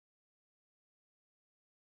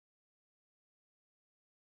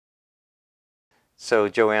So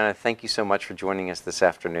Joanna, thank you so much for joining us this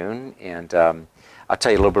afternoon, and I'll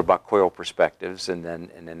tell you a little bit about COIL perspectives and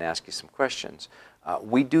then ask you some questions.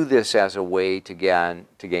 We do this as a way to gain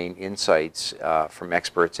insights from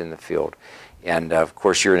experts in the field. And of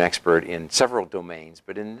course, you're an expert in several domains,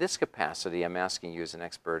 but in this capacity, I'm asking you as an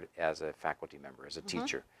expert, as a faculty member, as a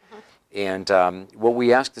teacher. And well,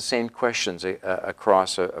 we ask the same questions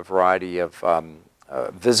across a variety of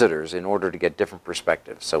visitors in order to get different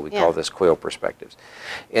perspectives. So we call this COIL perspectives.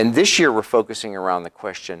 And this year, we're focusing around the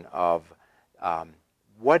question of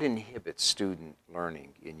what inhibits student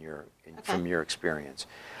learning from your experience.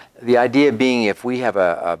 The idea being, if we have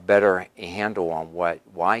a better handle on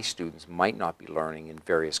why students might not be learning in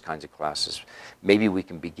various kinds of classes, maybe we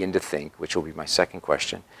can begin to think, which will be my second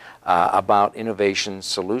question, about innovation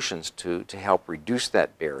solutions to help reduce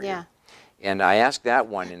that barrier. And I ask that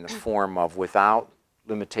one in the form of without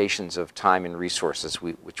limitations of time and resources,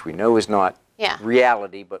 which we know is not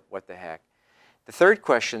reality, but what the heck. The third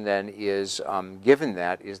question then is, given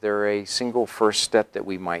that, is there a single first step that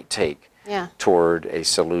we might take toward a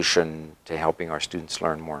solution to helping our students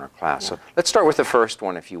learn more in our class? So let's start with the first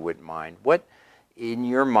one, if you wouldn't mind. What, in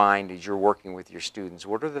your mind, as you're working with your students,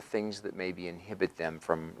 what are the things that maybe inhibit them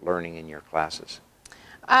from learning in your classes?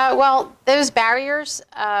 Well, those barriers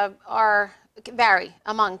vary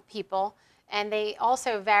among people, and they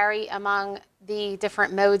also vary among the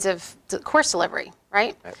different modes of course delivery,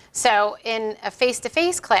 right? So in a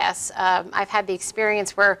face-to-face class, I've had the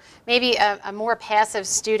experience where maybe a more passive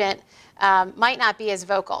student might not be as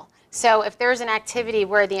vocal. So if there's an activity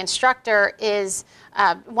where the instructor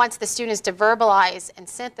wants the students to verbalize and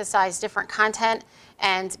synthesize different content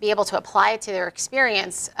and be able to apply it to their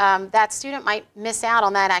experience, that student might miss out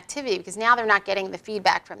on that activity because now they're not getting the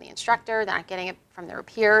feedback from the instructor, they're not getting it from their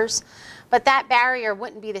peers. But that barrier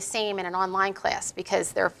wouldn't be the same in an online class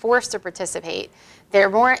because they're forced to participate. They're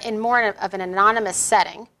more of an anonymous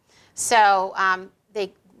setting, so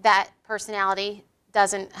that personality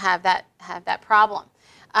doesn't have that problem.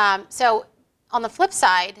 So on the flip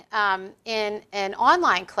side, in an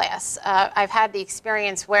online class, I've had the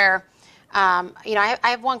experience where I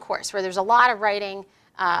have one course where there's a lot of writing,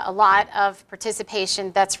 a lot of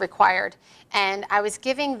participation that's required, and I was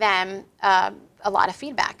giving them a lot of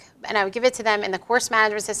feedback, and I would give it to them in the course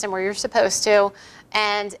management system where you're supposed to,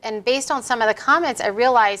 and based on some of the comments, I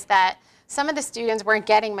realized that some of the students weren't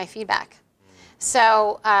getting my feedback.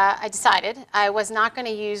 So I decided I was not going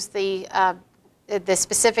to use the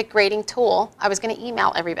specific grading tool. I was going to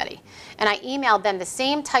email everybody, and I emailed them the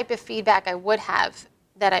same type of feedback I would have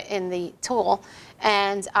in the tool,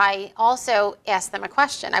 and I also asked them a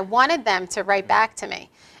question. I wanted them to write back to me.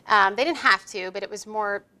 They didn't have to, but it was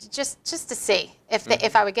more just to see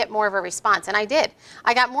if I would get more of a response, and I did.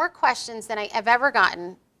 I got more questions than I have ever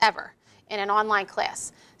gotten, ever, in an online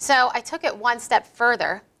class. So I took it one step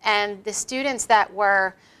further, and the students that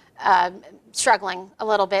were struggling a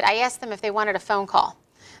little bit, I asked them if they wanted a phone call.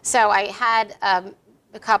 So I had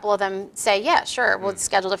a couple of them say, yeah, sure, we'll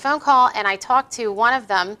schedule a phone call, and I talked to one of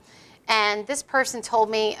them, and this person told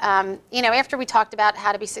me, after we talked about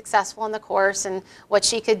how to be successful in the course and what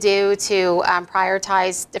she could do to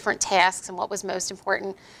prioritize different tasks and what was most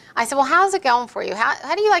important, I said, well, how's it going for you?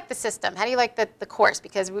 How do you like the system? How do you like the course?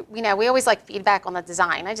 Because we always like feedback on the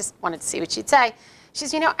design. I just wanted to see what she'd say. She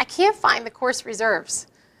says, I can't find the course reserves.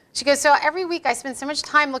 She goes, so every week I spend so much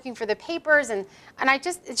time looking for the papers, and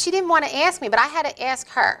she didn't want to ask me, but I had to ask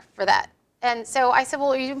her for that. And so I said,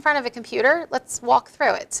 well, are you in front of a computer? Let's walk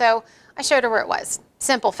through it. So I showed her where it was.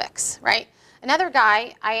 Simple fix, right? Another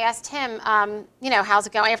guy, I asked him, how's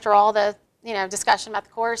it going after all the, discussion about the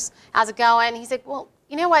course? How's it going? He said, well,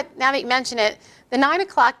 you know what, now that you mention it, the 9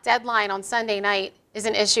 o'clock deadline on Sunday night is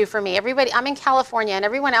an issue for me. I'm in California, and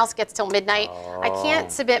everyone else gets till midnight. I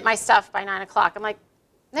can't submit my stuff by 9 o'clock. I'm like,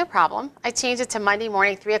 no problem. I changed it to Monday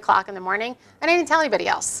morning, 3 o'clock in the morning, and I didn't tell anybody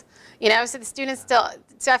else. So the students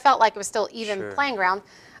so I felt like it was still even playing ground.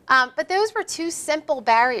 But those were two simple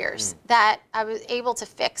barriers that I was able to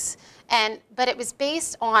fix. But it was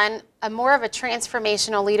based on more of a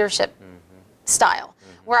transformational leadership style,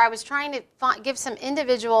 where I was trying to give some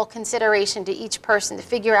individual consideration to each person to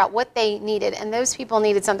figure out what they needed, and those people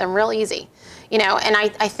needed something real easy. And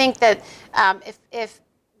I think that if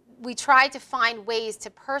we tried to find ways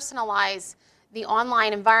to personalize the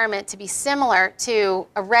online environment to be similar to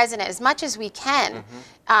a resident as much as we can,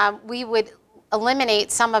 we would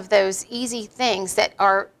eliminate some of those easy things that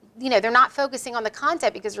are, they're not focusing on the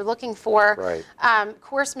content because they're looking for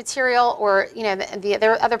course material, or,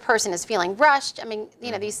 the other person is feeling rushed. I mean,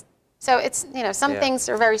 these So it's, you know, some things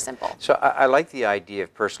are very simple. So I like the idea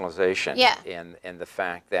of personalization, Yeah. and the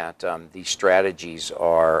fact that these strategies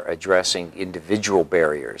are addressing individual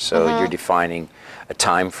barriers. So you're defining a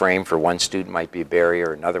time frame for one student might be a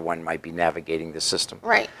barrier, another one might be navigating the system.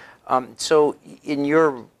 Right. So in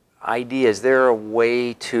your idea, is there a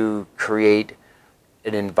way to create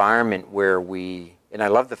an environment where we, and I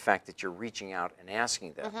love the fact that you're reaching out and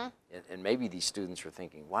asking them, and maybe these students are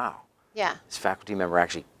thinking, wow, Yeah. this faculty member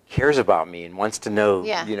actually cares about me and wants to know,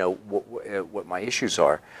 Yeah. you know, what my issues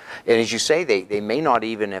are. And as you say, they may not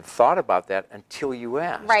even have thought about that until you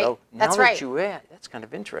ask. Right. Oh, now That's that right. you ask, that's kind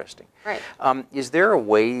of interesting. Right. Is there a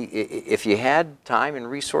way, if you had time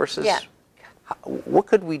and resources, Yeah. what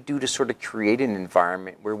could we do to sort of create an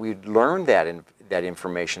environment where we'd learn that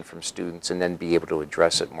information from students and then be able to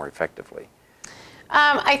address it more effectively?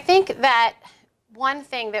 I think that one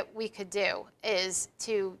thing that we could do is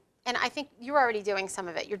to, and I think you're already doing some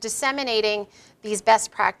of it, you're disseminating these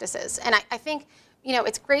best practices. And I think, you know,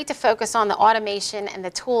 it's great to focus on the automation and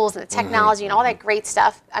the tools and the technology and all that great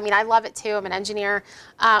stuff. I mean, I love it too, I'm an engineer.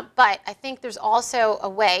 But I think there's also a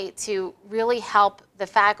way to really help the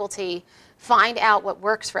faculty find out what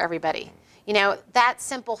works for everybody. You know, that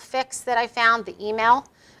simple fix that I found, the email,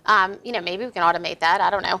 you know, maybe we can automate that, I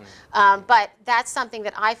don't know. But that's something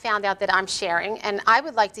that I found out that I'm sharing, and I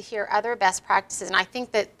would like to hear other best practices, and I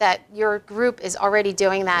think that your group is already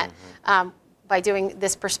doing that by doing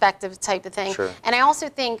this perspective type of thing. Sure. And I also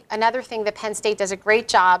think another thing that Penn State does a great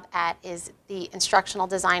job at is the instructional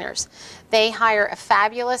designers. They hire a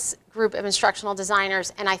fabulous group of instructional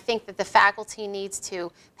designers, and I think that the faculty needs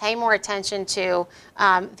to pay more attention to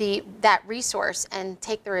that resource and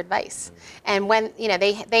take their advice. And when, you know,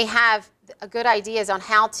 they have good ideas on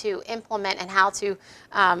how to implement and how to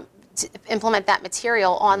implement that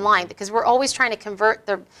material online, because we're always trying to convert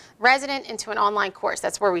the resident into an online course.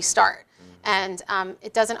 That's where we start. And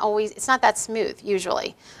it doesn't always, it's not that smooth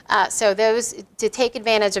usually. So to take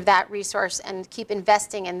advantage of that resource and keep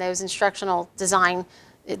investing in those instructional designers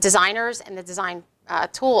and the design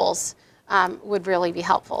tools would really be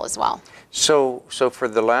helpful as well. So for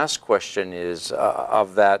the last question is,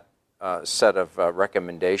 of that set of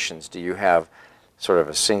recommendations, do you have sort of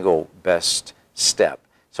a single best step?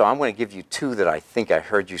 So I'm going to give you two that I think I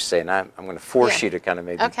heard you say, and I'm going to force you to kind of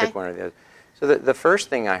maybe pick one or the other. So the first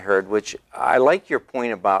thing I heard, which I like your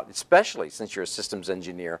point about, especially since you're a systems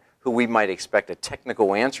engineer, who we might expect a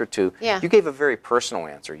technical answer to, you gave a very personal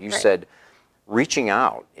answer. You said reaching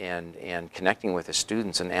out and connecting with the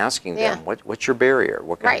students and asking them, what's your barrier?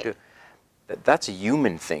 What can I do? That's a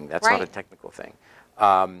human thing. That's not a technical thing.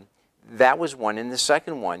 That was one. And the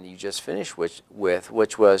second one you just finished with,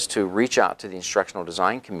 which was to reach out to the instructional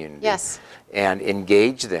design community and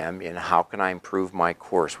engage them in how can I improve my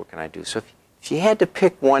course? What can I do? So if you had to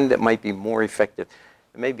pick one that might be more effective,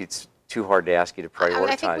 maybe it's too hard to ask you to prioritize.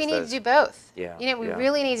 I think we need to do both. Yeah, you know, we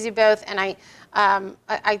really need to do both, and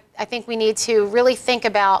I think we need to really think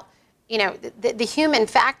about, you know, the human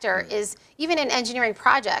factor is, even in engineering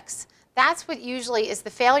projects, that's what usually is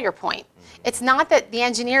the failure point. It's not that the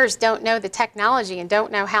engineers don't know the technology and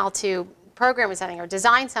don't know how to program something or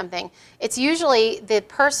design something. It's usually the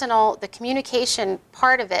personal, the communication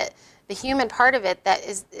part of it, the human part of it that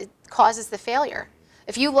causes the failure.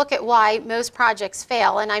 If you look at why most projects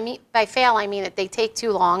fail, and I mean by fail I mean that they take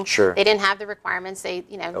too long, they didn't have the requirements, they,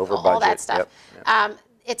 you know, all that stuff.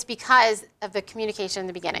 It's because of the communication in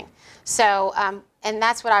the beginning. So, and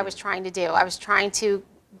that's what I was trying to do. I was trying to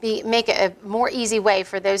make a more easy way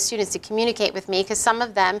for those students to communicate with me, because some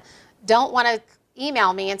of them don't want to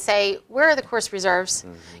email me and say, where are the course reserves?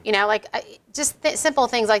 You know, like just simple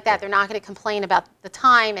things like that. They're not going to complain about the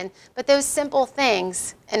time, but those simple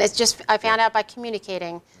things, and it's just, I found out by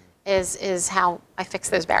communicating is how I fix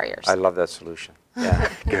those barriers. I love that solution.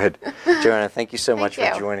 Yeah, good. Joanna, thank you so much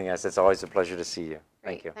for joining us. It's always a pleasure to see you.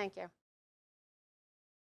 Thank you. Thank you.